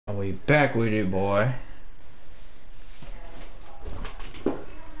We back with it, boy.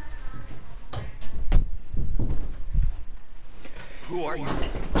 Who are you?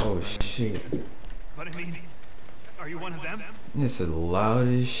 Oh shit. But I mean, are you one of them? This is loud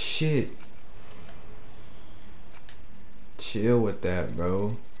as shit. Chill with that,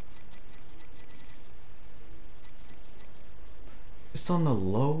 bro. It's on the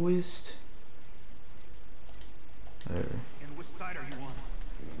lowest. There. And which side are you on?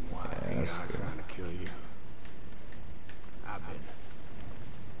 Why Yeah, ain't that's I good. trying to kill you? I've been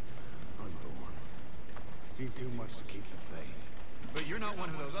unborn. Seen too much to keep the faith. But you're not one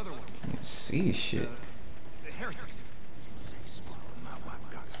of those other ones. Can't see shit. The heretics. Same spot when my wife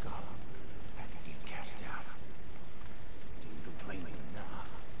got scarred. Had to get cast out. Didn't complain enough.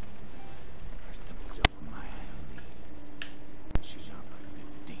 Pressed himself in my enemy. She's not but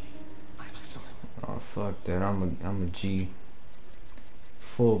 15. I'm sorry. Oh fuck that. I'm a G.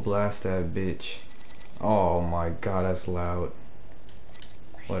 Full blast that bitch. Oh my god, that's loud.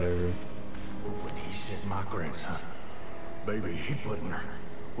 Whatever. When he said my grandson, baby he put in her,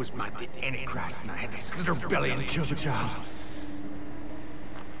 was my the Antichrist, and I had to slit her belly and kill the child.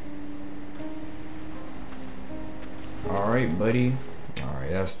 Alright, buddy.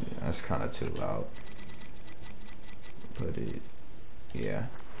 Alright, that's kinda too loud. Put it, yeah.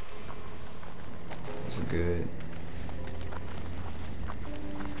 That's good.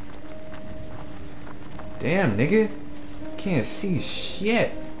 Damn, nigga. Can't see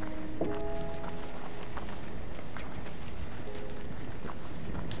shit.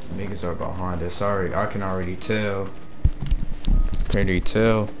 Niggas are behind us. Sorry, I can already tell. Can you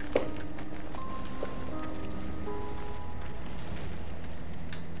tell?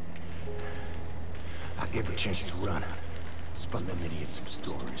 I gave her a chance to run. Spun them idiots some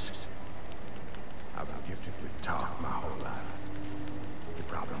stories. I've been gifted with talk my whole life. You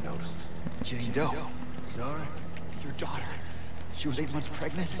probably noticed. Jane Doe. Sorry? Your daughter. She was 8 months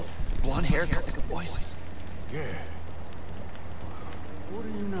pregnant. Blonde hair, cut like a boy's. Yeah. What do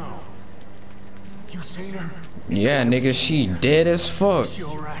you know? You seen her? Yeah, nigga, she dead as fuck. Is she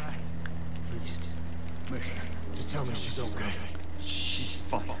alright? Please. Miss, just tell me she's okay. She's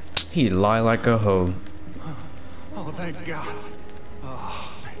fine. He lie like a hoe. Oh, thank God.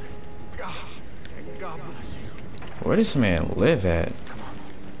 Oh, thank God. Thank God bless you. Where does this man live at? Come on.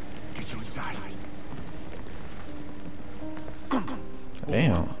 Get you inside.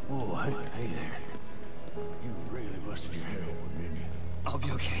 Damn. Oh, hey there. You really busted your head open, didn't you? I'll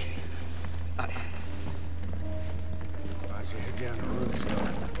be okay. I should head down the road, so.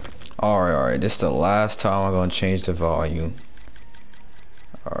 Alright, this is the last time I'm gonna change the volume.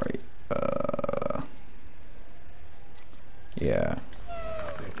 Alright, yeah.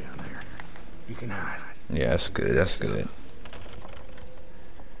 They're down there. You can hide. Yeah, that's good, that's good.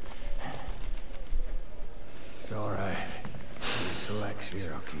 It's alright. Just relax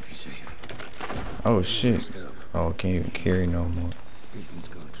here, I'll keep you safe. Oh shit. Oh, can't even carry no more. Ethan's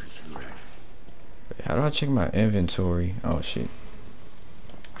gonna treat you right. Wait, how do I check my inventory? Oh shit.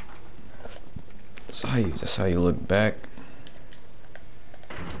 That's how you look back.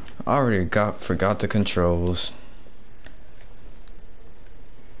 I already forgot the controls.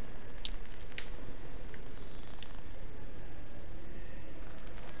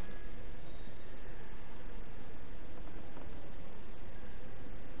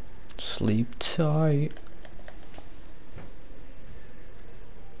 Sleep tight.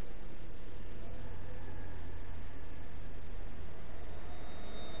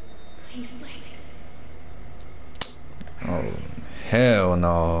 Please wait. Oh, hell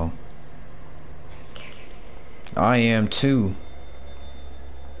no. I'm scared. I am too.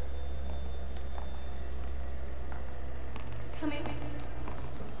 It's coming.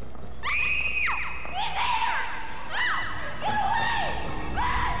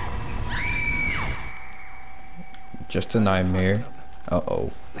 Just a nightmare. Uh-oh.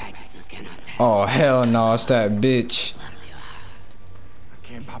 Righteousness cannot pass. Oh, hell no, it's that bitch. I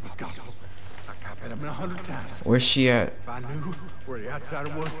can't Papa's gospel. I copied him 100 times. Where's she at? If I knew where the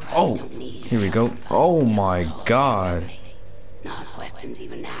outsider was, Oh, here we go. Oh my god. No questions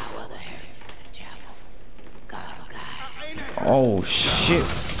even now, other heretics at chapel. God will guide. Oh shit.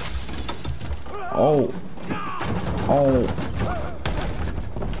 Oh. Oh.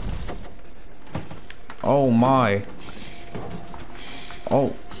 Oh my.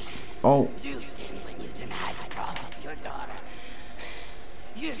 Oh. Oh. You sinned when you denied the prophet, your daughter.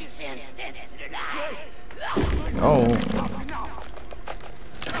 You sinned since tonight. Oh.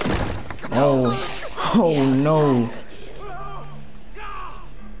 Oh. Oh no.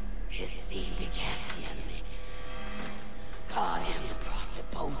 His seed begat the enemy. God and the prophet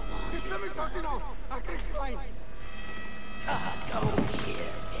both me talk to now. I can explain.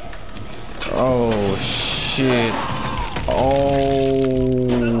 Oh shit. Oh.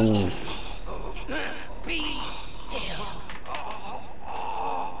 Be still.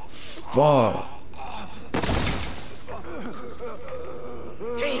 Fuck.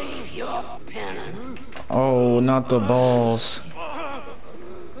 Take your penance. Oh, not the balls.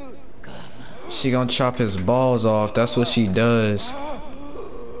 She gonna chop his balls off. That's what she does.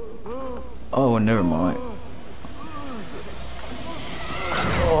 Oh, never mind.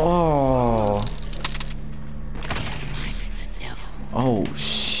 Oh. Mike's the devil. Oh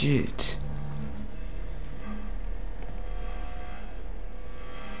shit.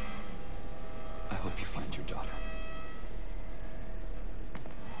 I hope you find your daughter.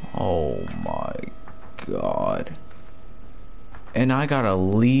 Oh my god. And I gotta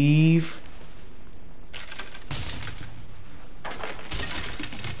leave?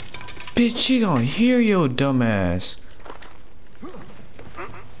 Bitch, she gonna hear your dumbass.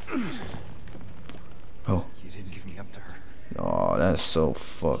 Oh. You didn't give me up to her. Oh, that's so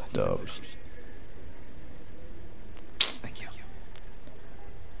fucked up. Thank you.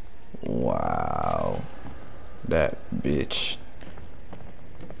 Wow. That bitch.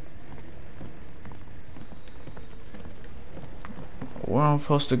 Where am I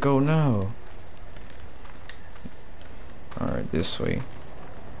supposed to go now? Alright, this way.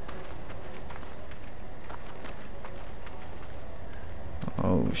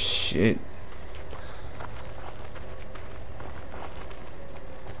 Oh shit.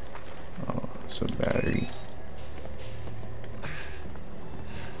 Oh, it's a battery.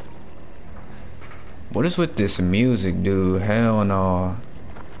 What is with this music, dude? Hell no.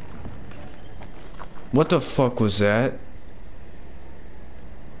 What the fuck was that?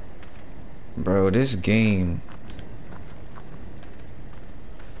 Bro, this game.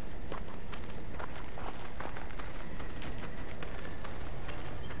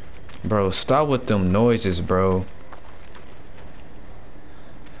 Bro, stop with them noises, bro.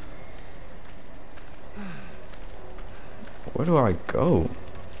 Where do I go?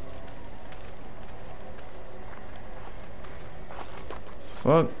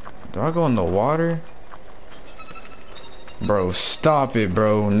 Fuck. Do I go in the water? Bro, stop it,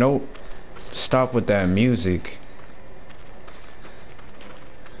 bro. Nope. Stop with that music.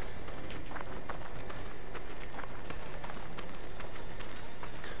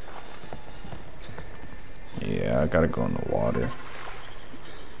 Yeah, I gotta go in the water.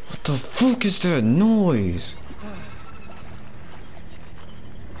 What the fuck is that noise?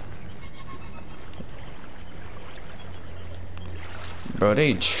 Bro,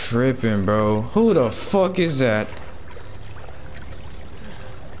 they tripping, bro. Who the fuck is that?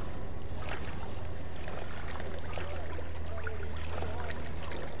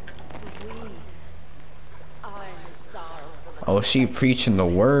 Oh, she preaching the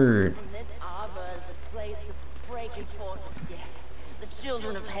word. This arbor is a place of breaking forth of, yes, the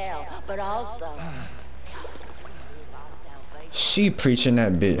children of hell, but also the opportunity of our salvation. She preaching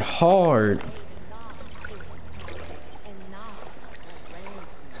that bit hard.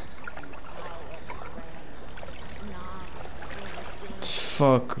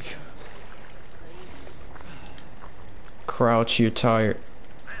 Fuck. Crouch, you're tired.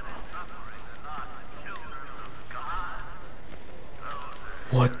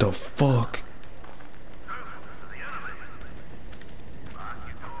 What the fuck?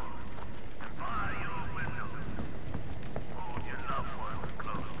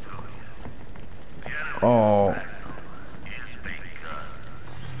 Oh.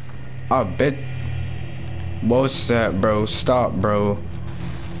 I bet. What's that, bro? Stop, bro.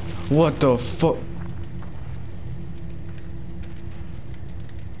 What the fuck?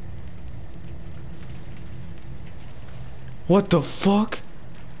 What the fuck?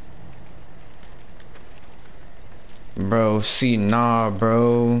 Bro, see, nah,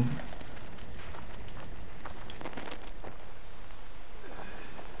 bro.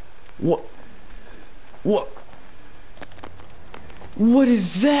 What? What? What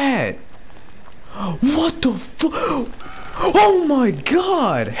is that? What the fuck? Oh my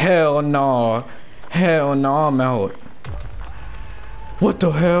god! Hell nah. Hell nah, I'm out. What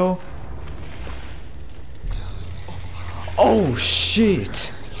the hell? Oh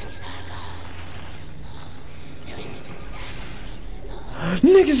shit!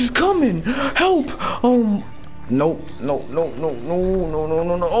 Niggas is coming! Help! Oh, nope, no, no, no, no, no, no,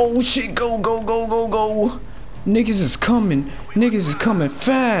 no, no. Oh shit! Go, go, go, go, go! Niggas is coming! Niggas is coming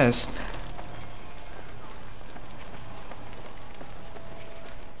fast!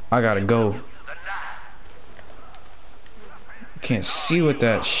 I gotta go. Can't see with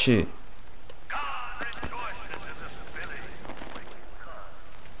that shit.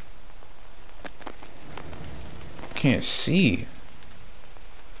 Can't see.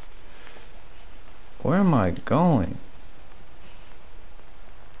 Where am I going?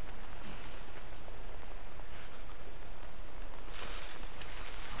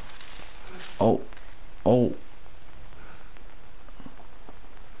 Oh. Oh.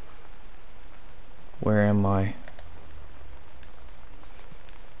 Where am I?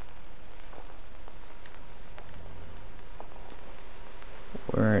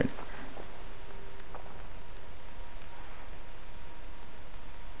 Where?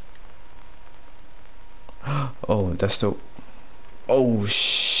 Oh, that's the... Oh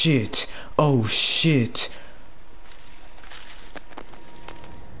shit. Oh shit.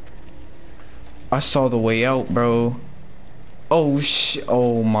 I saw the way out, bro. Oh shit.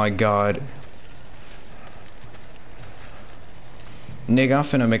 Oh my god. Nigga, I'm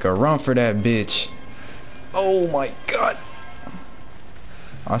finna make a run for that bitch. Oh my god.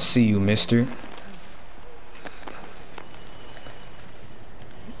 I see you, mister.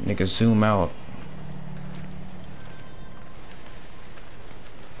 Nigga, zoom out.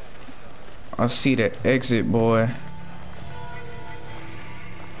 I see the exit, boy.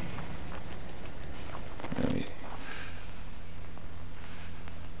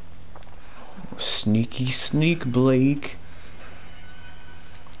 Sneaky sneak, Blake.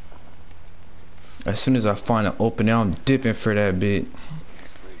 As soon as I find an opening, I'm dipping for that bit.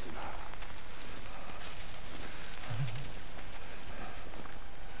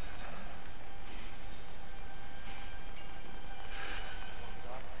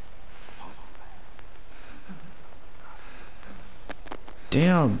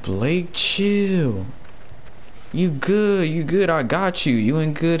 Damn, Blake, chill. You good, I got you. You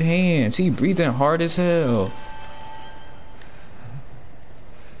in good hands. He breathing hard as hell.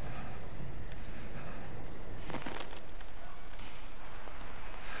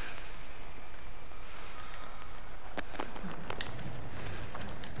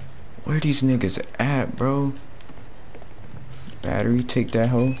 Where these niggas at, bro? Battery, take that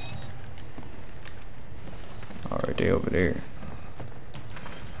hoe. Alright, they over there.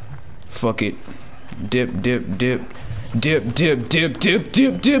 Fuck it. Dip, dip, dip. Dip, dip, dip, dip,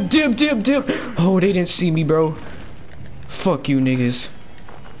 dip, dip, dip, dip, dip. Oh, they didn't see me, bro. Fuck you, niggas.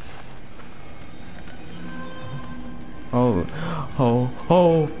 Oh, oh,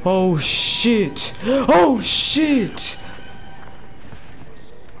 oh, oh, shit. Oh, shit.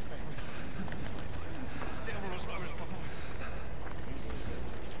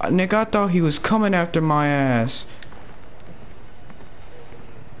 Nigga, I thought he was coming after my ass.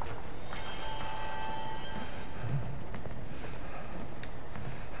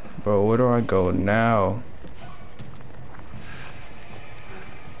 Bro, where do I go now?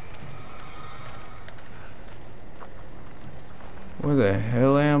 Where the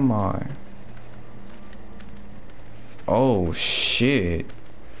hell am I? Oh shit.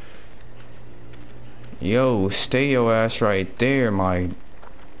 Yo, stay your ass right there, my...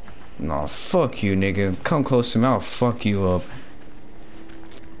 Nah, fuck you, nigga. Come close to me, I'll fuck you up.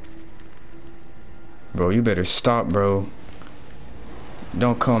 Bro, you better stop, bro.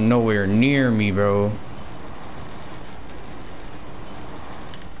 Don't come nowhere near me, bro.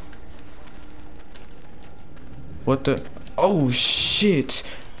 What the? Oh, shit.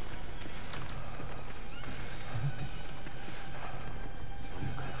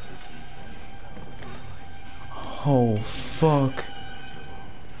 Oh, fuck.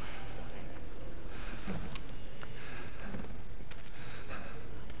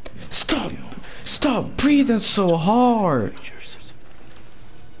 Stop! Stop breathing so hard!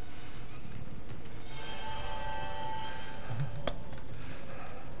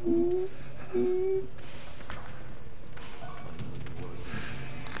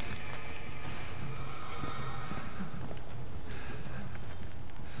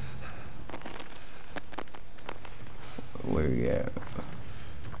 Where you at?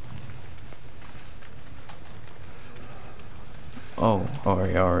 Oh,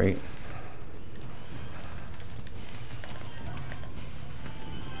 alright, alright.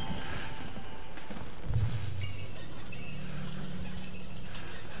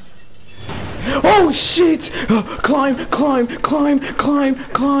 Oh shit! Climb, climb, climb, climb,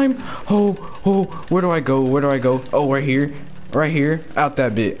 climb. Oh, oh, where do I go? Where do I go? Oh, right here. Right here. Out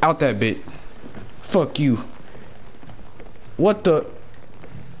that bit. Out that bit. Fuck you. What the?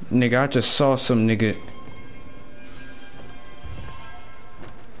 Nigga, I just saw some nigga.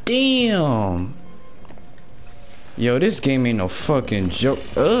 Damn. Yo, this game ain't no fucking joke.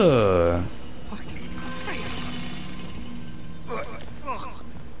 Ugh.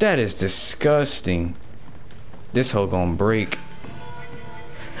 That is disgusting. This hoe gonna break.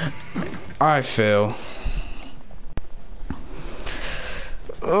 I fell.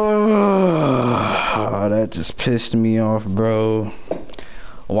 Oh, that just pissed me off, bro.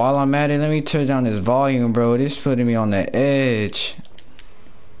 While I'm at it, let me turn down this volume, bro. This putting me on the edge.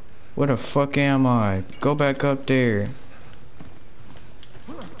 Where the fuck am I? Go back up there.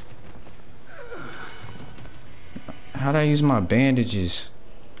 How'd I use my bandages?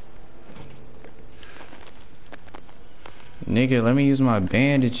 Nigga, let me use my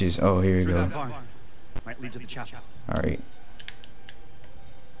bandages. Oh, here we go. Might lead to the chapel. Alright.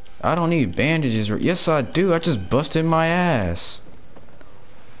 I don't need bandages. Yes, I do. I just busted my ass.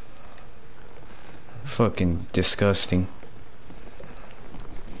 Fucking disgusting.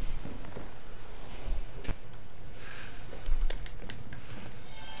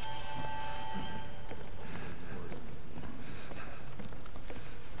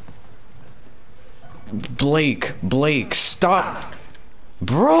 Blake, stop.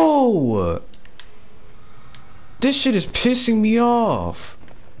 Bro! This shit is pissing me off.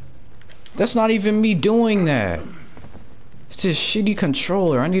 That's not even me doing that. It's this shitty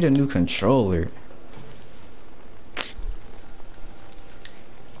controller. I need a new controller.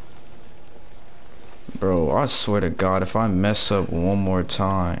 Bro, I swear to God, if I mess up one more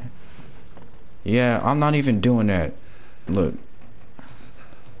time. Yeah, I'm not even doing that. Look.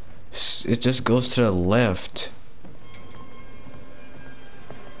 It just goes to the left.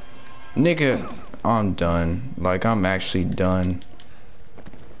 Nigga, I'm done. Like, I'm actually done.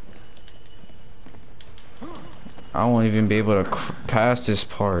 I won't even be able to pass this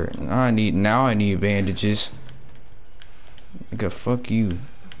part. Now I need bandages. Nigga, fuck you.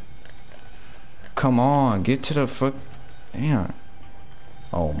 Come on, get to the fuck. Damn.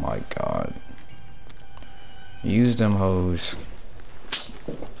 Oh my God. Use them hoes.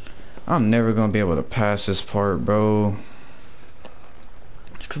 I'm never gonna be able to pass this part, bro.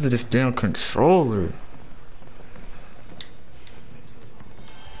 It's because of this damn controller.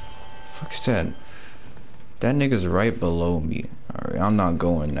 Fuck's that? That nigga's right below me. Alright, I'm not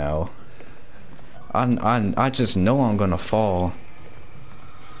going now. I just know I'm gonna fall.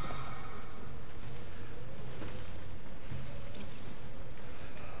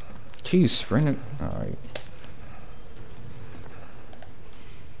 He's sprinting. Alright.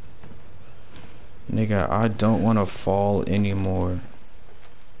 Nigga, I don't want to fall anymore.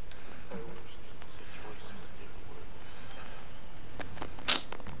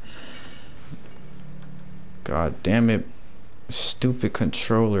 God damn it. Stupid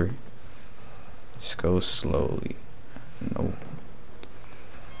controller. Just go slowly. Nope.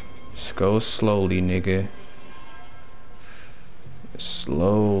 Just go slowly, nigga.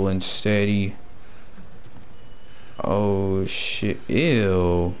 Slow and steady. Oh shit.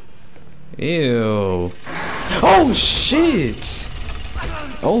 Ew. Ew. Oh shit.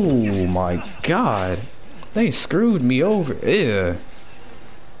 Oh my God. They screwed me over. Ew.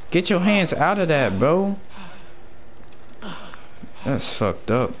 Get your hands out of that, bro. That's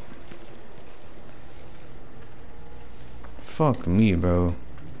fucked up. Fuck me, bro.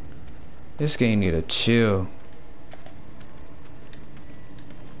 This game need to chill.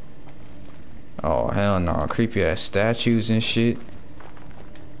 Oh hell no, creepy ass statues and shit.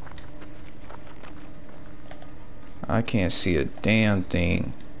 I can't see a damn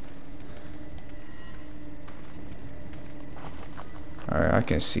thing. Alright, I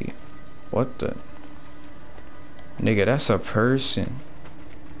can see. What the? Nigga, that's a person.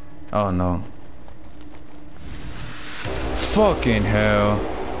 Oh no. Fucking hell.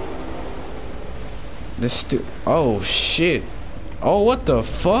 This oh shit. Oh, what the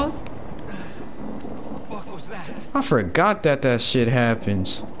fuck? I forgot that shit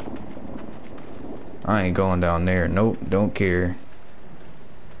happens. I ain't going down there. Nope, don't care.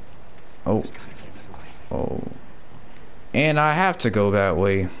 Oh. Oh. And I have to go that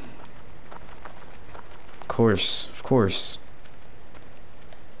way. Of course, of course.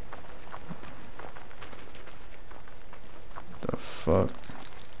 The fuck?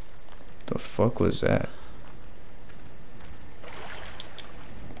 The fuck was that?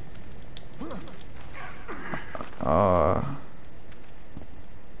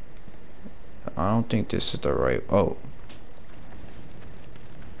 I don't think this is the right. Oh.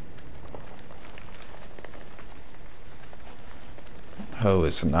 Oh,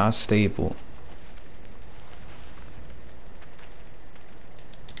 it's not stable.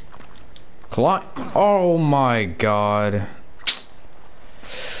 Climb. Oh my God.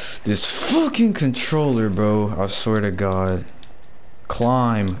 This fucking controller, bro. I swear to God.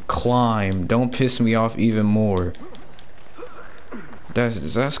 Climb, climb. Don't piss me off even more.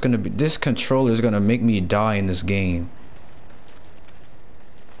 That's gonna be. This controller is gonna make me die in this game.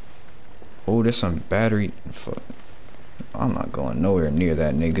 Oh, there's some battery. Fuck. I'm not going nowhere near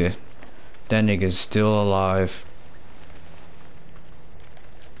that nigga. That nigga's still alive.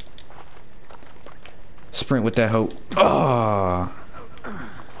 Sprint with that hoe. Ah.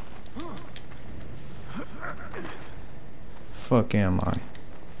 Fuck am I?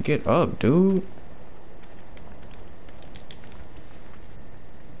 Get up, dude.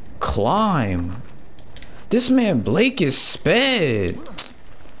 Climb. This man Blake is sped.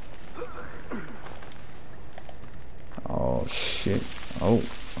 Oh shit. Oh.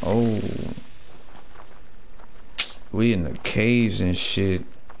 We in the caves and shit.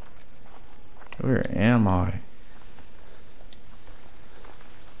 Where am I?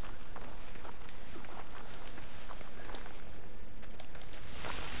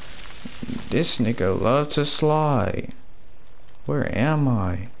 This nigga love to slide. Where am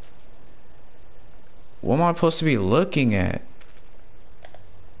I? What am I supposed to be looking at?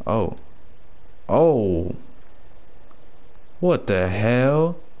 Oh. Oh. What the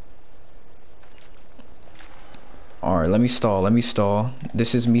hell? Alright, let me stall.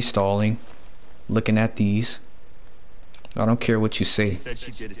 This is me stalling. Looking at these. I don't care what you say. He said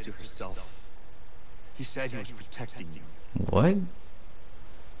she did it to herself. He said he was protecting you. What?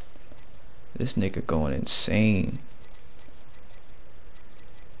 This nigga going insane.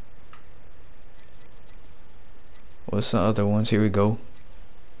 What's the other ones? Here we go.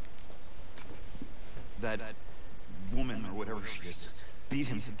 That woman, or whatever she is, beat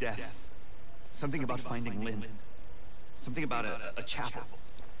him to death. Something about finding Lynn. Something about a chapel.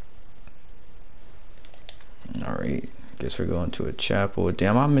 Alright, guess we're going to a chapel.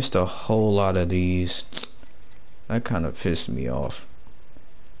 Damn, I missed a whole lot of these. That kind of pissed me off.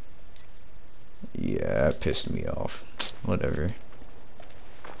 Yeah, that pissed me off. Whatever.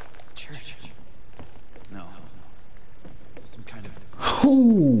 Church? No. Some kind of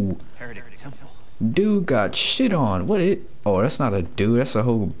Ooh, heretic temple. dude got shit on. What it? Oh, that's not a dude. That's a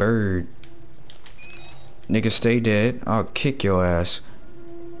whole bird. Nigga, stay dead. I'll kick your ass.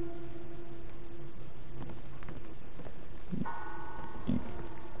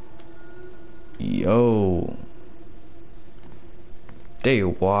 Yo. They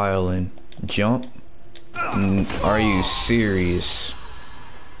wildin'. Jump. Are you serious?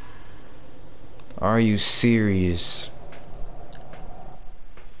 Are you serious?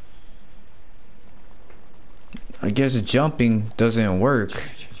 I guess jumping doesn't work.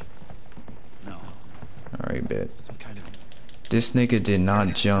 No. Alright, bet. Some kind of This nigga did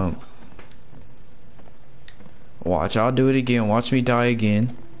not jump. Watch, I'll do it again. Watch me die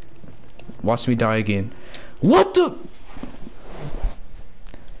again. Watch me die again. What the?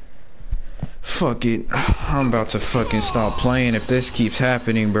 Fuck it. I'm about to fucking stop playing if this keeps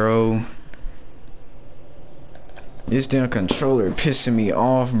happening, bro. This damn controller pissing me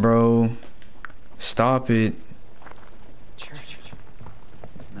off, bro. Stop it. church.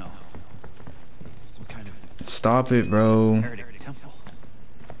 No. Some kind of Stop it, bro. heretic temple.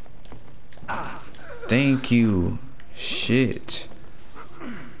 Thank you. Shit.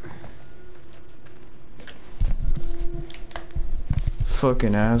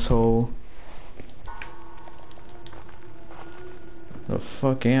 Fucking asshole. The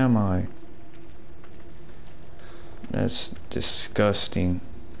fuck am I? That's disgusting.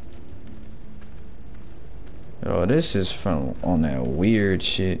 Oh, this is from on that weird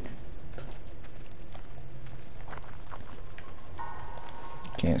shit.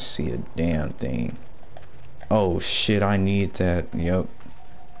 Can't see a damn thing. Oh shit, I need that. Yup.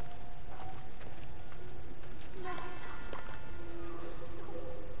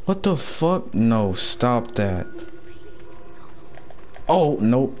 What the fuck? No, stop that. Oh,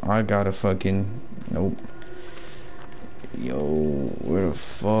 nope. I gotta fucking... Nope. Yo, where the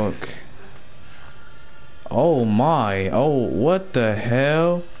fuck? Oh my. Oh, what the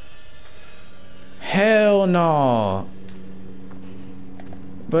hell? Hell no.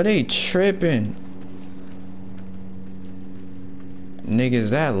 But they tripping. Nigga,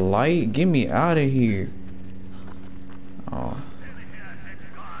 is that light? Get me out of here. Oh.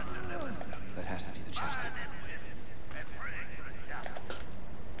 That has to be the chapel.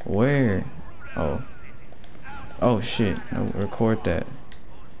 Where? Oh. Oh shit. No, record that.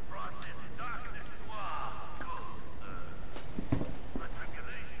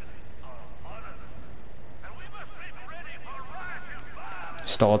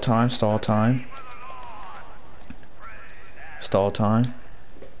 Stall time, stall time. Stall time. The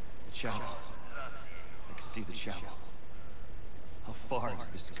chapel. I can see the chapel. How far does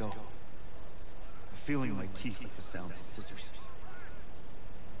this go? I'm feeling my teeth with the sound of scissors.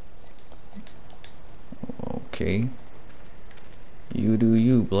 Okay. You do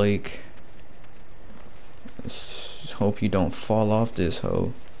you, Blake. Just hope you don't fall off this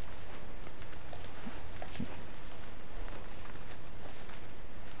hoe.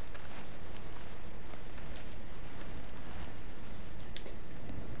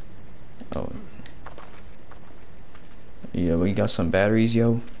 Oh. Yeah, we got some batteries,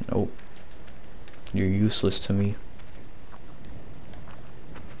 yo. Nope. You're useless to me.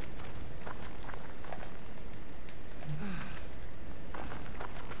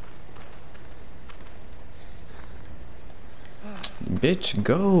 Bitch,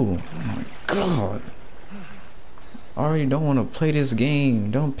 go. Oh my god. I already don't want to play this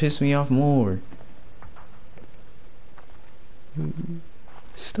game. Don't piss me off more.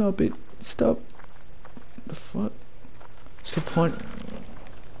 Stop it. Stop. The fuck? What's the point?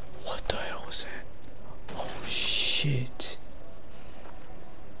 What the hell was that? Oh shit.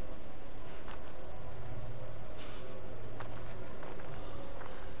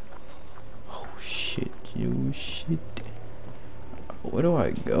 Oh shit, you shit. Where do I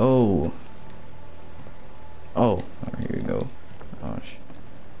go? Oh, here we go. Oh,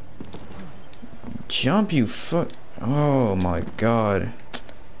 jump, you fuck. Oh my god.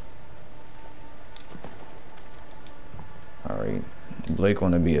 Alright. Blake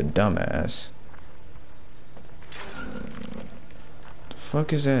wanna be a dumbass. The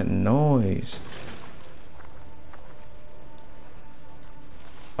fuck is that noise?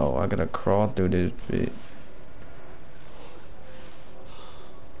 Oh, I gotta crawl through this bit.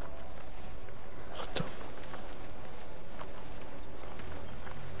 What the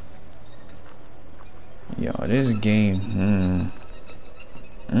Yo, this game,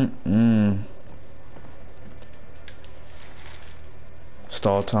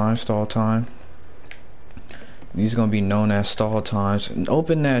 Stall time, stall time. These gonna be known as stall times.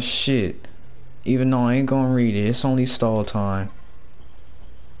 Open that shit. Even though I ain't gonna read it, it's only stall time.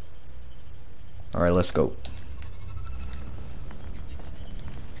 Alright, let's go.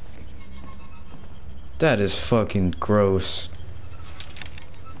 That is fucking gross.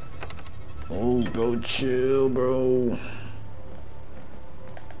 Oh, go chill, bro.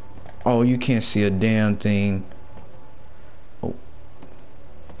 Oh, you can't see a damn thing. Oh.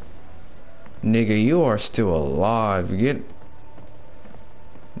 Nigga, you are still alive. Get...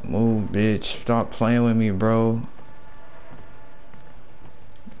 Move, bitch. Stop playing with me, bro.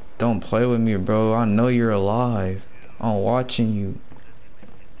 Don't play with me, bro. I know you're alive. I'm watching you.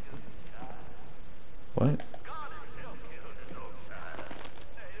 What?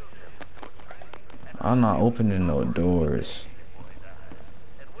 I'm not opening no doors.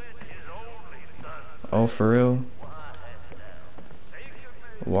 Oh, for real?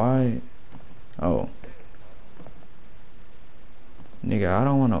 Why? Oh. Nigga, I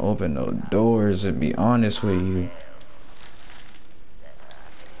don't want to open no doors, to be honest with you.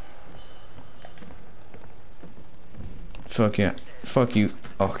 Fuck yeah. Fuck you.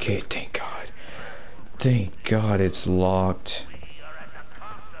 Okay, thank God. Thank God it's locked.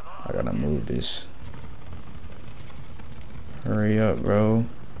 I gotta move this. Hurry up, bro.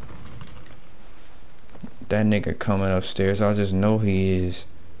 That nigga coming upstairs. I just know he is.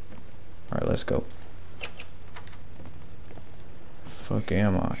 Alright, let's go. Fuck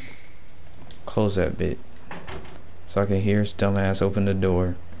am I? Close that bit. So I can hear his dumbass open the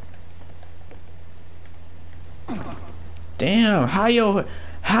door. Damn, how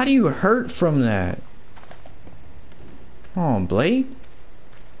do you hurt from that? Oh, Blake?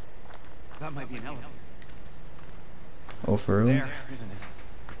 That might be an elevator. Oh, for real? There, isn't it?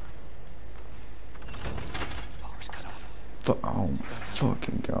 Power's cut off. Oh,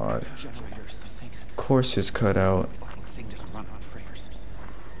 fucking God. Generator or something. Of course it's cut out. Fucking thing doesn't run on prayers.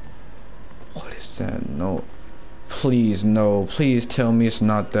 What is that? No. Please, no. Please tell me it's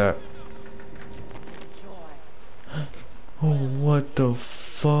not that. Oh, what the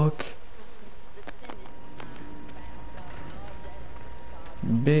fuck?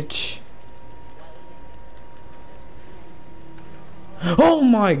 Bitch. Oh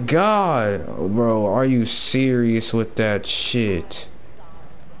my God. Bro, are you serious with that shit?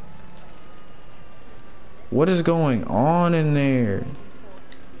 What is going on in there?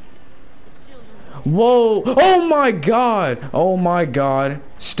 Whoa. Oh my God. Oh my God.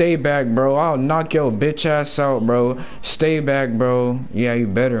 Stay back, bro. I'll knock your bitch ass out, bro. Stay back, bro. Yeah, you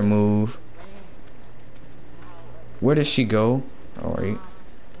better move. Where did she go? Alright.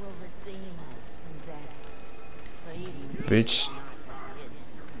 Bitch.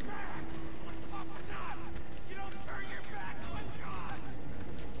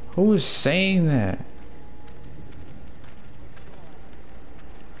 Who is saying that?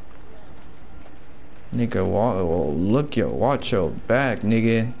 Nigga, watch your back,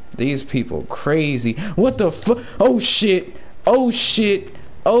 nigga. these people crazy. What the fuck? Oh shit. Oh shit.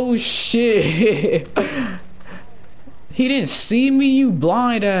 Oh shit. He didn't see me, you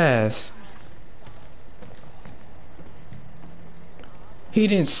blind ass. He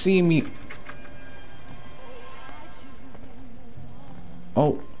didn't see me.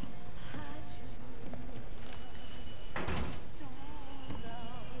 Oh.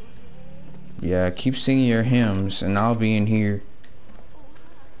 Yeah, keep singing your hymns and I'll be in here.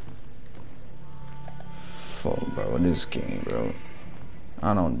 Fuck, bro, this game, bro.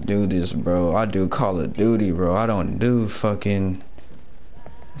 I don't do this, bro. I do Call of Duty, bro. I don't do fucking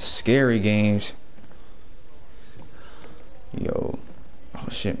scary games. Yo. Oh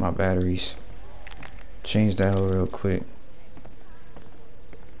shit, my batteries. Change that real quick.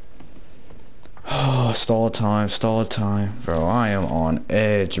 Oh, stall time. Bro, I am on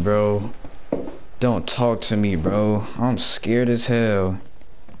edge, bro. Don't talk to me, bro. I'm scared as hell.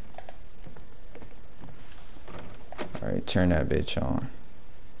 Alright, turn that bitch on.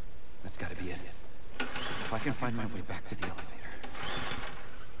 That's gotta be it. If I can find my way back to the elevator.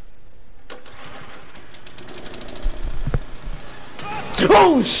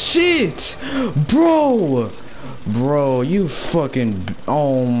 Oh shit! Bro, you fucking...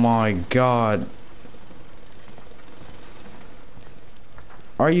 Oh my god.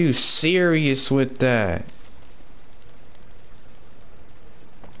 Are you serious with that?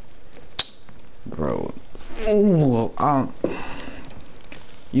 Bro. Oh,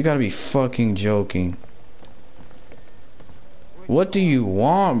 you gotta be fucking joking. What do you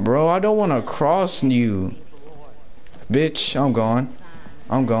want, bro? I don't want to cross you. Bitch, I'm gone.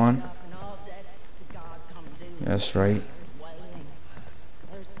 I'm gone. That's right.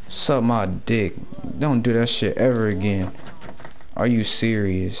 Suck my dick. Don't do that shit ever again. Are you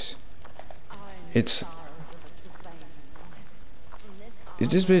serious? Is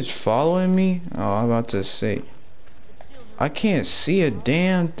this bitch following me? Oh, I'm about to say. I can't see a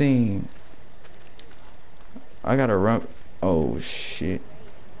damn thing. I gotta run. Oh shit.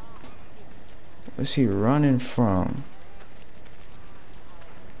 Where's he running from?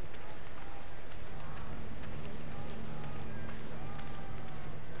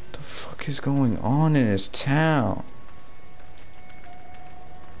 What the fuck is going on in this town?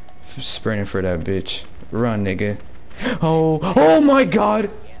 Sprinting for that bitch. Run, nigga. Oh my god.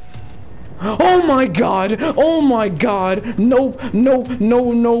 Oh my god. Oh my god. No.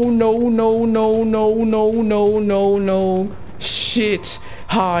 Shit.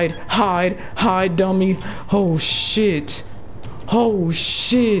 Hide, dummy. Oh shit. Oh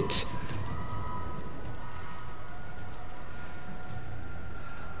shit.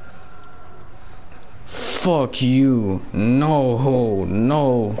 Fuck you. No.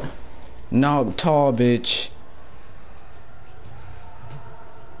 Not tall, bitch.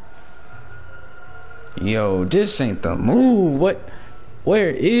 Yo, this ain't the move. What? Where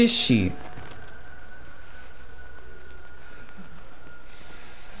is she?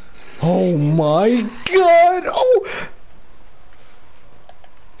 Oh my god. Oh.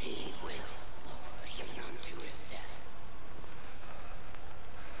 He will Lord, even unto his death.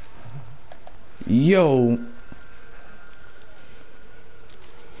 Yo.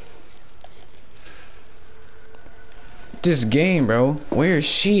 This game, bro. Where is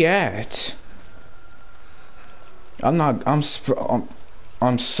she at? I'm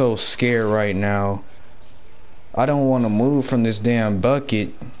so scared right now. I don't want to move from this damn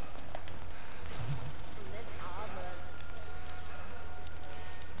bucket.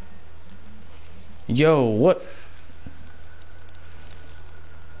 Yo, what?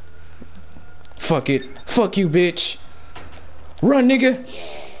 Fuck it. Fuck you, bitch. Run, nigga.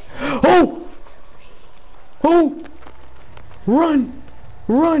 Oh!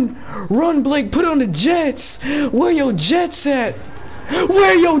 Run, Blake. Put on the jets. Where your jets at?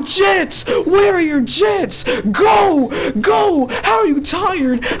 Where your jets? Where are your jets? Go! How are you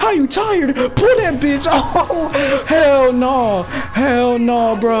tired? Pull that bitch. Oh, hell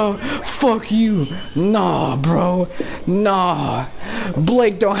no, bro. Fuck you. Nah, bro. Nah.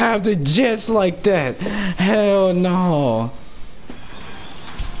 Blake don't have the jets like that. Hell no.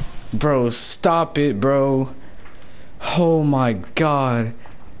 Bro, stop it, bro. Oh my god.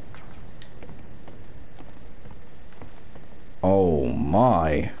 Oh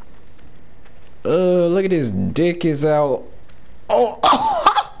my. Look at his dick is out.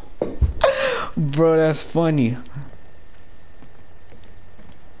 Oh. Bro, that's funny.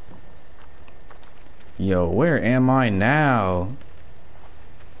 Yo, where am I now?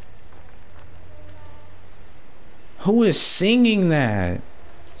 Who is singing that?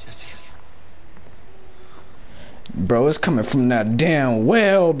 Jesse. Bro, it's coming from that damn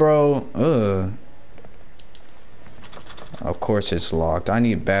well, bro. Ugh. Of course it's locked. I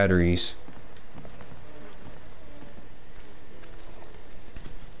need batteries.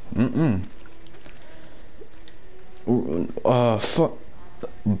 Fuck.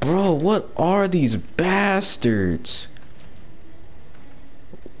 Bro, what are these bastards?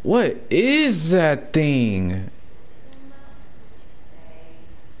 What is that thing?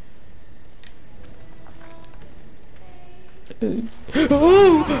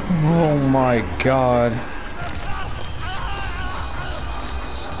 Oh my god.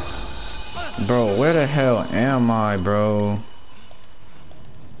 Bro, where the hell am I, bro?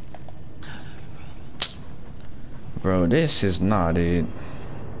 Bro, this is not it.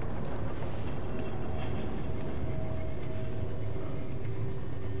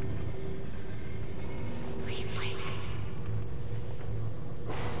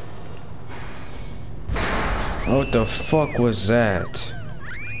 What the fuck was that?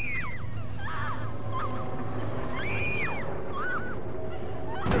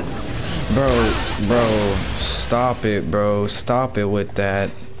 Bro, stop it, bro. Stop it with that.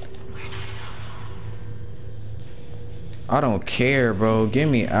 I don't care, bro. Get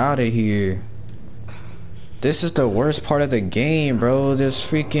me out of here. This is the worst part of the game, bro. This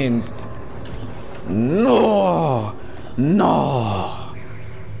freaking... No! No!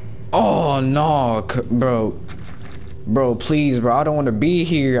 Oh, no, bro. Bro, please, bro. I don't want to be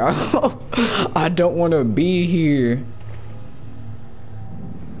here. I don't want to be here.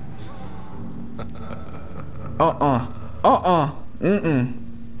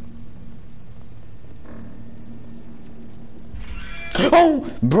 Oh,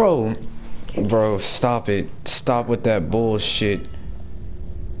 bro, stop it. Stop with that bullshit.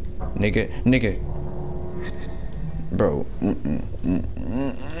 Nigga. Bro.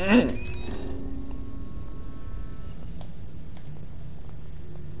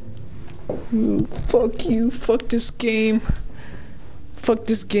 Fuck you. Fuck this game. Fuck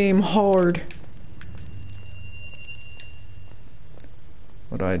this game hard.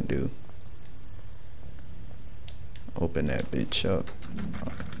 What do I do? Open that bitch up.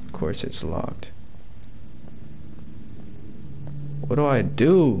 Of course it's locked. What do I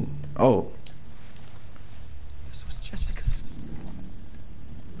do? Oh. This was Jessica's.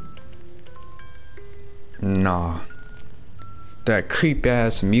 Nah. That creep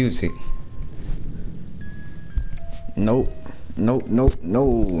ass music. Nope. No.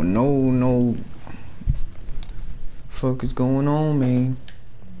 Fuck is going on, man?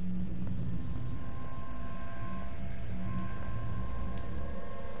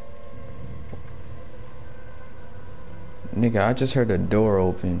 Nigga, I just heard a door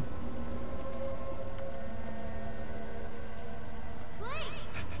open.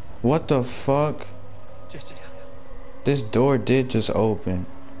 What the fuck? Jessica. This door did just open.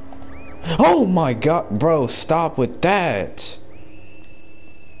 Oh my god, bro, stop with that.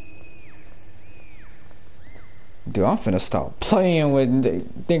 Dude, I'm finna stop playing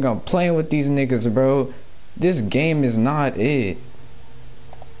with... Think I'm playing with these niggas, bro. This game is not it.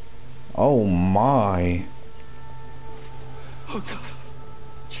 Oh my. Oh god.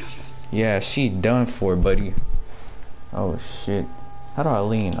 Jesus. Yeah, she done for, buddy. Oh shit. How do I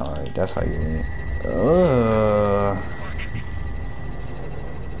lean? Alright, that's how you lean.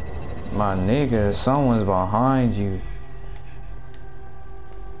 My nigga, someone's behind you.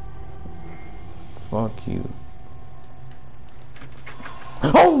 Fuck you.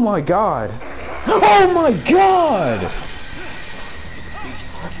 Oh my god! Oh my god!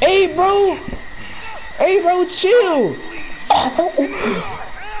 Hey bro! Hey bro, chill!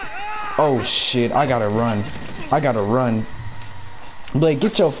 Oh shit, I gotta run. Blake,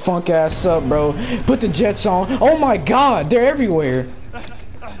 get your funk ass up, bro. Put the jets on. Oh my god, they're everywhere.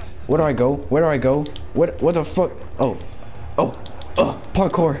 Where do I go? What the fuck? Oh,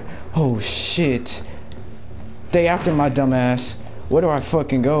 parkour. Oh shit. They after my dumb ass. Where do I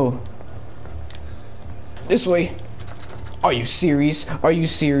fucking go? This way. Are you serious?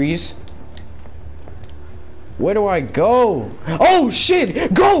 Where do I go? Oh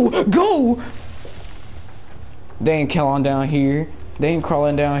shit! Go! They ain't crawling down here.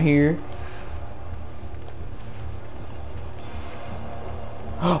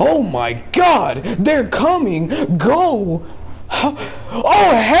 Oh my god! They're coming! Go!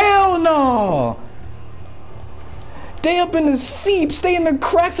 Oh hell no! They up in the seeps, they in the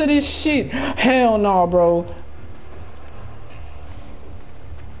cracks of this shit! Hell no, bro.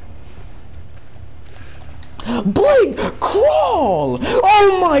 Blake, crawl!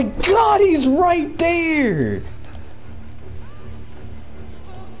 Oh my god, he's right there!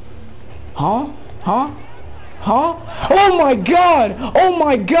 Huh? Huh? Oh my god! Oh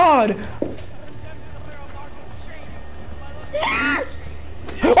my god!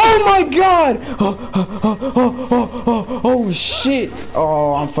 Oh my god! Oh shit!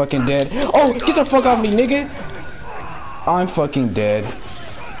 Oh, I'm fucking dead. Oh, get the fuck off me, nigga! I'm fucking dead.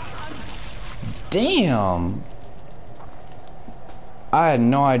 Damn! I had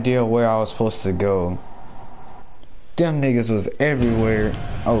no idea where I was supposed to go. Them niggas was everywhere.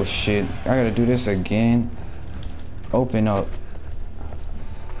 Oh shit. I gotta do this again. Open up.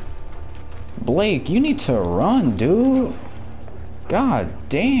 Blake, you need to run, dude. God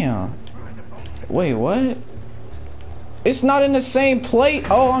damn. Wait, what? It's not in the same plate.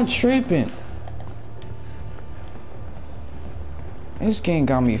 Oh, I'm tripping. This game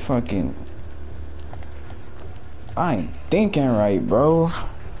got me fucking... I ain't thinking right, bro.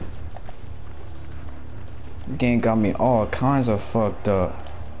 This game got me all kinds of fucked up.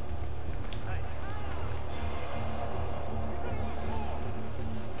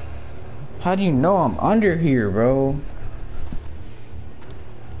 How do you know I'm under here, bro?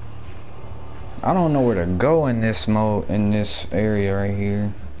 I don't know where to go in this mode, in this area right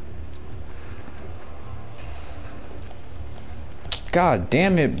here. God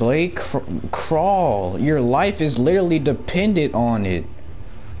damn it, Blake. Crawl. Your life is literally dependent on it.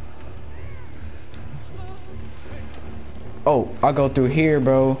 Oh, I'll go through here,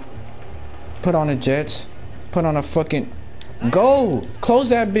 bro. Put on the jets. Put on a fucking... Go! Close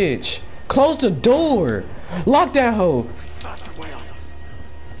that bitch. Close the door. Lock that hoe.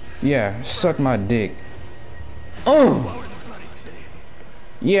 Yeah, suck my dick. Oh.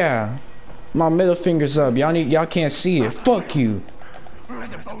 Yeah. My middle finger's up. Y'all can't see it. Fuck you.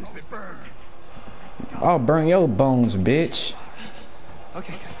 I'll burn your bones, bitch.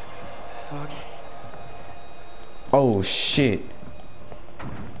 Okay. Okay. Oh shit.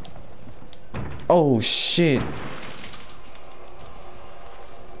 Oh shit.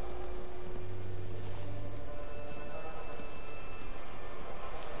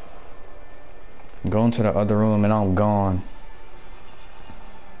 Go into the other room and I'm gone.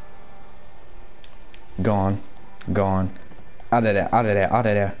 Gone. Gone. Out of there, out of there, out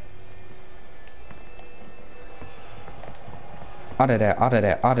of there. Out of there, out of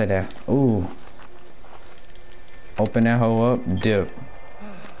there, out of there. Ooh. Open that hoe up, dip.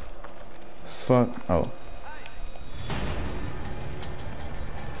 Fuck. Oh.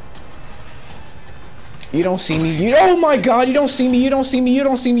 You don't see me. You, oh my god, you don't see me. You don't see me. You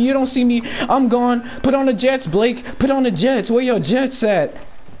don't see me. You don't see me. I'm gone. Put on the jets, Blake. Put on the jets. Where your jets at?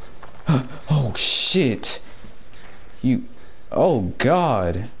 Oh shit. You. Oh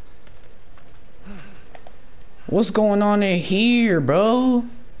god. What's going on in here, bro?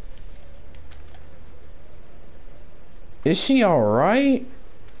 Is she alright?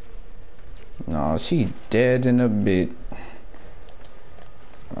 No, she dead in a bit.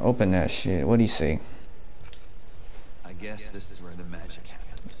 Open that shit. What'd he say? I guess this is where the magic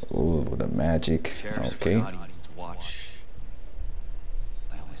happens. Ooh, the magic. Sheriff's Okay. forgot he used to watch.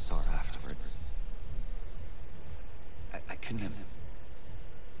 I only saw her afterwards. I couldn't have.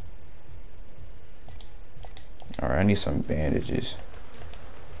 Alright, I need some bandages.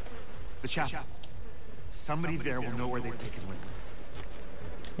 The chapel. Somebody there will know where they've taken Lincoln.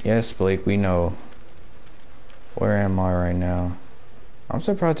 Yes, Blake, we know. Where am I right now? I'm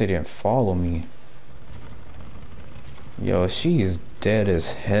surprised they didn't follow me. Yo, she is dead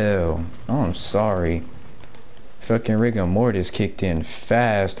as hell. Oh, I'm sorry. Fucking rigor mortis kicked in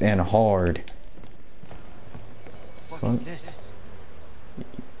fast and hard. What is this?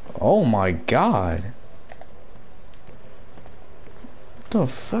 Oh my god. What the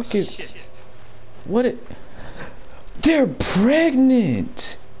fuck is... Shit. What it... They're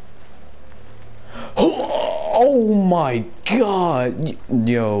pregnant! Oh my god!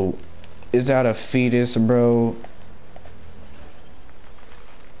 Yo, is that a fetus, bro?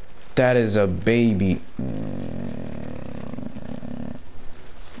 That is a baby.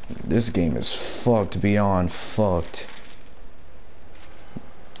 This game is fucked beyond fucked.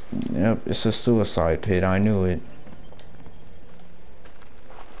 Yep, it's a suicide pit, I knew it.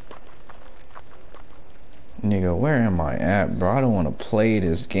 Nigga, where am I at, bro? I don't want to play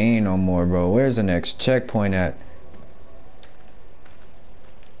this game no more, bro. Where's the next checkpoint at?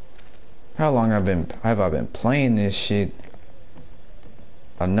 How long have I been playing this shit?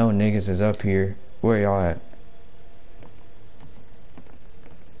 I know niggas is up here. Where y'all at?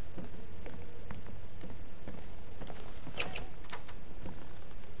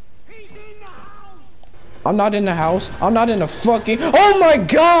 I'm not in the house. I'm not in the fucking... Oh my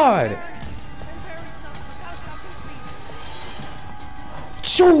god!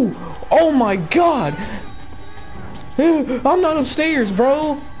 Choo! Oh my god! I'm not upstairs,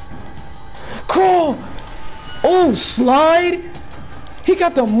 bro. Crawl. Oh, slide. He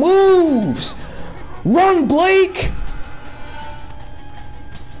got the moves. Run, Blake.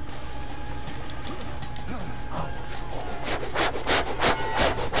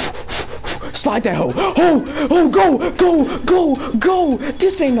 Slide that hoe. Oh, go.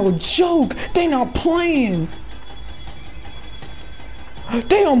 This ain't no joke. They not playing.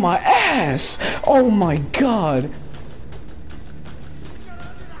 They on my ass. Oh my god.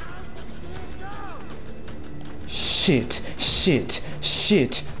 Shit.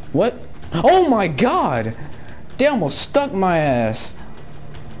 What? Oh my god. They almost stuck my ass.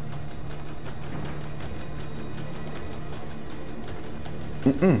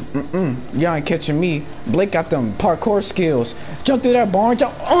 Y'all ain't catching me. Blake got them parkour skills. Jump through that barn.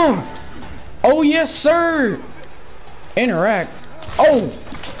 Jump. Oh yes, sir. Interact.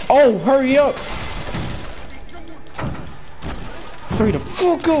 Oh, hurry up. Hurry the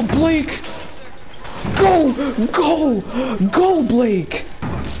fuck up, Blake. Go, Blake.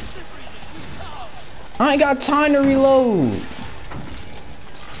 I ain't got time to reload.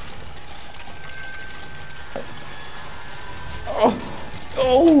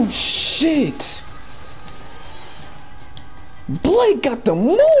 Oh shit. Blake got the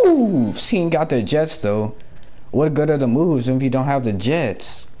moves. He ain't got the jets though. What good are the moves if you don't have the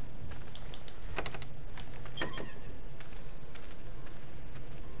jets?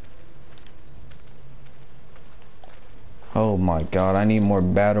 Oh my god, I need more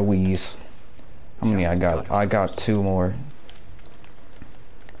batteries. How many I got? I got 2 more.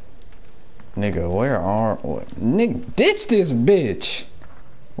 Nigga, where are... Nigga, ditch this bitch.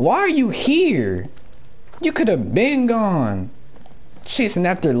 Why are you here? You could have been gone. Chasing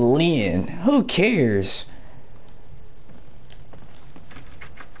after Lynn. Who cares?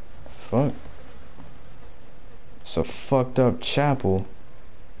 Fuck. It's a fucked up chapel.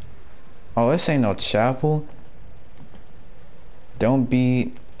 Oh, this ain't no chapel. Don't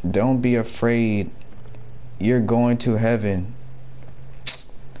be afraid. You're going to heaven.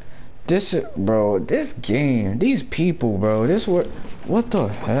 Bro, this game, these people, bro, what the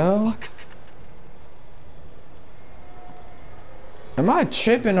hell? Am I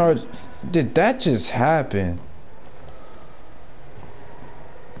tripping or did that just happen?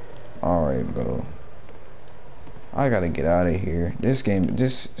 Alright, bro. I gotta get out of here. This game,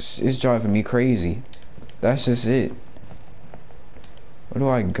 this is driving me crazy. That's just it. Where do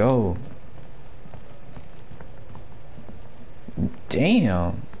I go?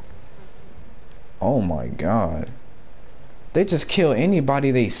 Damn. Oh my god. They just kill anybody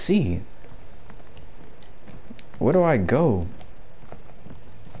they see. Where do I go?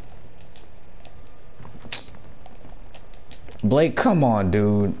 Blake, come on,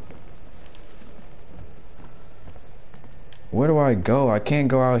 dude. Where do I go? I can't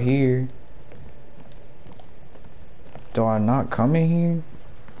go out here. Do I not come in here?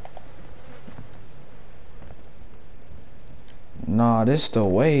 Nah, this the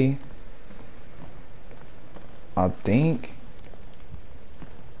way. I think.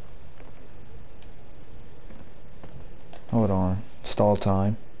 Hold on. Stall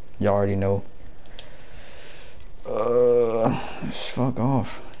time. Y'all already know. Fuck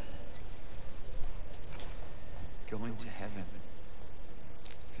off. Going to heaven.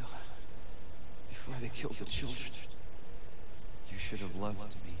 God, before they killed the children, you should have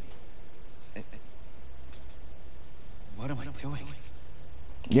loved me. What am I doing?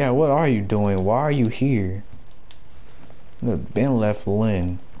 Yeah, what are you doing? Why are you here? You have been left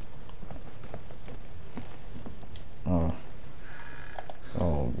Lynn.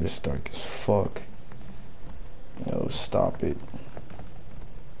 Oh, this dark as fuck. No, stop it.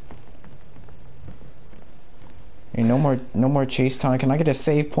 Hey, no more chase time. Can I get a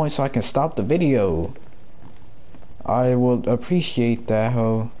save point so I can stop the video? I will appreciate that,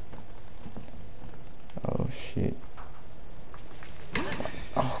 ho. Oh shit.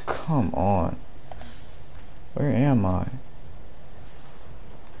 Oh, come on. Where am I?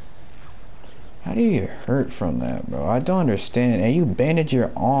 How do you get hurt from that, bro? I don't understand. And you bandage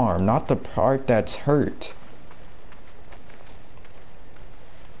your arm, not the part that's hurt.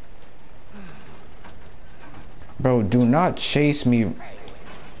 Bro, do not chase me.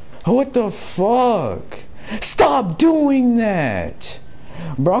 What the fuck? Stop doing that.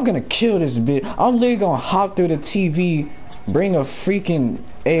 Bro, I'm gonna kill this bitch. I'm literally gonna hop through the TV, bring a freaking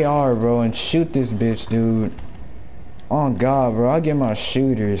AR, bro, and shoot this bitch, dude. Oh god, bro, I'll get my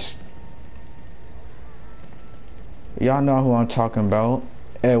shooters. Y'all know who I'm talking about.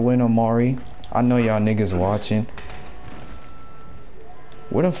 Edwin Omari. I know y'all niggas watching.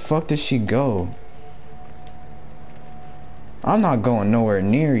 Where the fuck did she go? I'm not going nowhere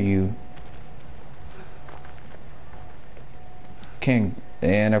near you. Can't,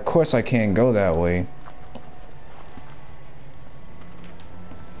 and of course I can't go that way.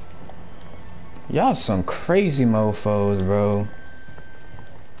 Y'all some crazy mofos, bro.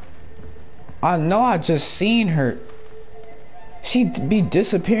 I know I just seen her. She'd be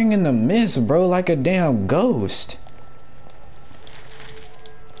disappearing in the mist, bro, like a damn ghost.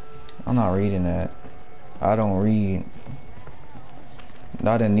 I'm not reading that. I don't read.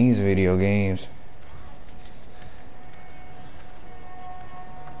 Not in these video games.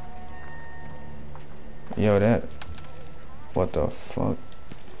 Yo, that. What the fuck?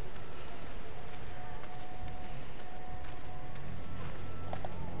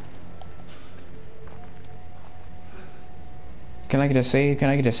 Can I get a save? Can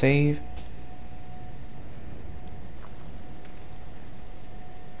I get a save?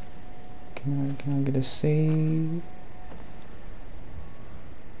 Can I get a save?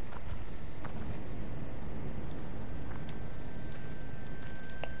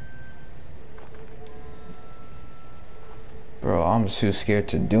 Bro, I'm too scared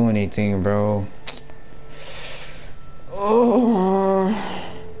to do anything, bro. Oh.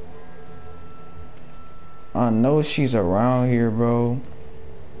 I know she's around here, bro.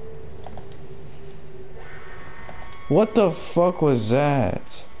 What the fuck was that?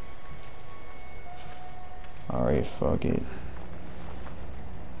 Alright, fuck it.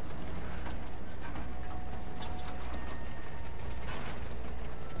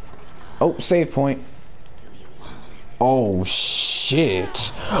 Oh, save point. Oh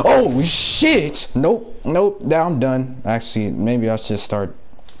shit. Oh shit. Nope, nope, now I'm done. Actually, maybe I should start.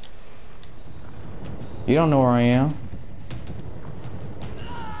 You don't know where I am.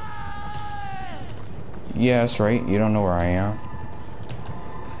 Yeah, that's right. You don't know where I am.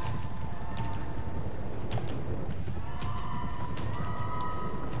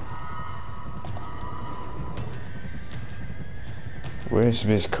 Where's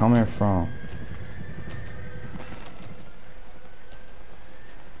this bitch coming from?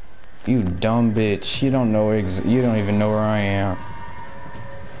 You dumb bitch. You don't know you don't even know where I am.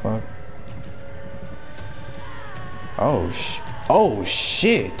 Fuck. Oh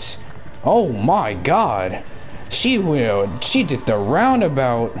shit. Oh my god. She did the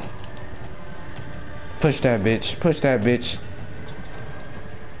roundabout. Push that bitch. Push that bitch.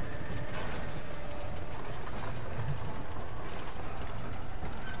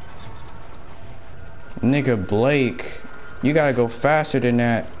 Nigga Blake, you gotta go faster than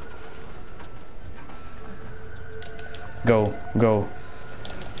that. Go, go.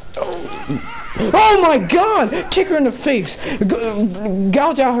 Oh my god! Kick her in the face!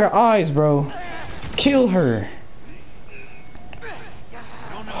 Gouge out her eyes, bro. Kill her.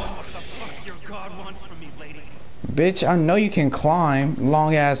 Bitch, I know you can climb.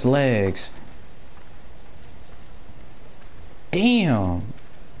 Long ass legs. Damn.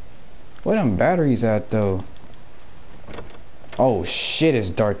 Where them batteries at though? Oh shit, it's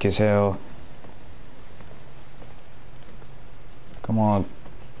dark as hell. Come on,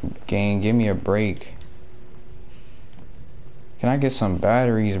 gang, give me a break. Can I get some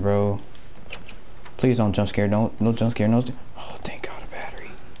batteries, bro? Please don't jump scare. No jump scare. No. Oh, thank God, a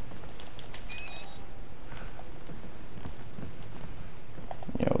battery.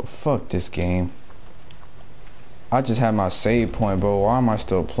 Yo, fuck this game. I just had my save point, bro. Why am I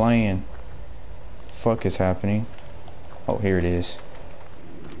still playing? Fuck is happening? Oh, here it is.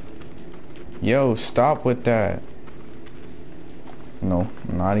 Yo, stop with that. No,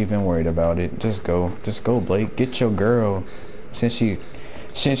 I'm not even worried about it. Just go, Blake. Get your girl. Since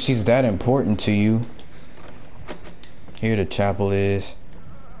she's that important to you. Here the chapel is.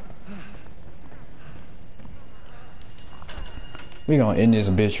 We gonna end this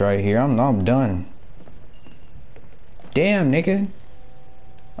bitch right here. I'm done. Damn, nigga.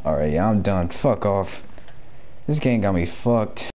 Alright, yeah, I'm done. Fuck off. This game got me fucked.